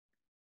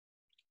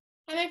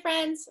Hi, my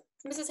friends.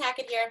 Mrs.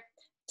 Hackett here.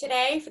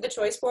 Today, for the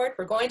choice board,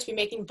 we're going to be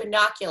making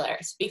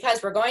binoculars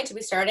because we're going to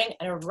be starting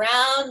an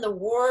around the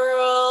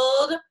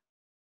world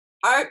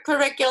art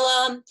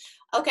curriculum.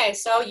 Okay,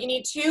 so you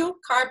need two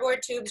cardboard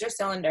tubes or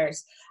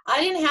cylinders. I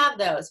didn't have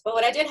those, but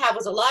what I did have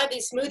was a lot of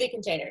these smoothie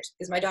containers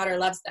because my daughter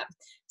loves them.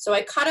 So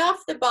I cut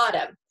off the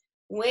bottom.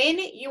 When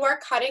you are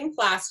cutting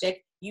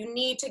plastic, you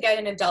need to get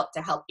an adult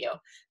to help you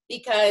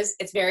because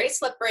it's very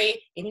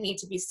slippery and you need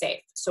to be safe.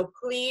 So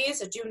please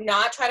do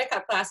not try to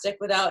cut plastic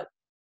without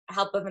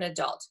help of an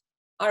adult.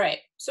 All right,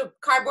 so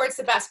cardboard's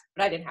the best,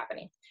 but I didn't have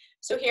any.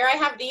 So here I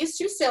have these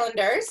two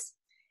cylinders,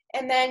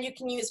 and then you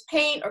can use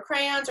paint or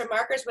crayons or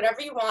markers,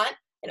 whatever you want.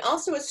 And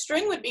also a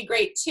string would be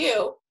great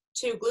too,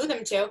 to glue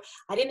them to.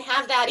 I didn't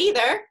have that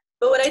either,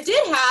 but what I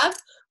did have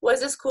was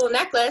this cool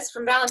necklace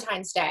from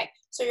Valentine's Day.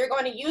 So you're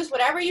going to use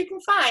whatever you can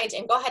find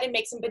and go ahead and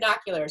make some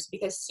binoculars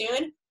because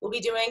soon we'll be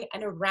doing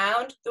an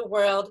around the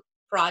world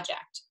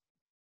project.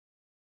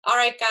 All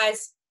right,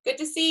 guys, good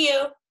to see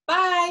you.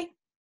 Bye.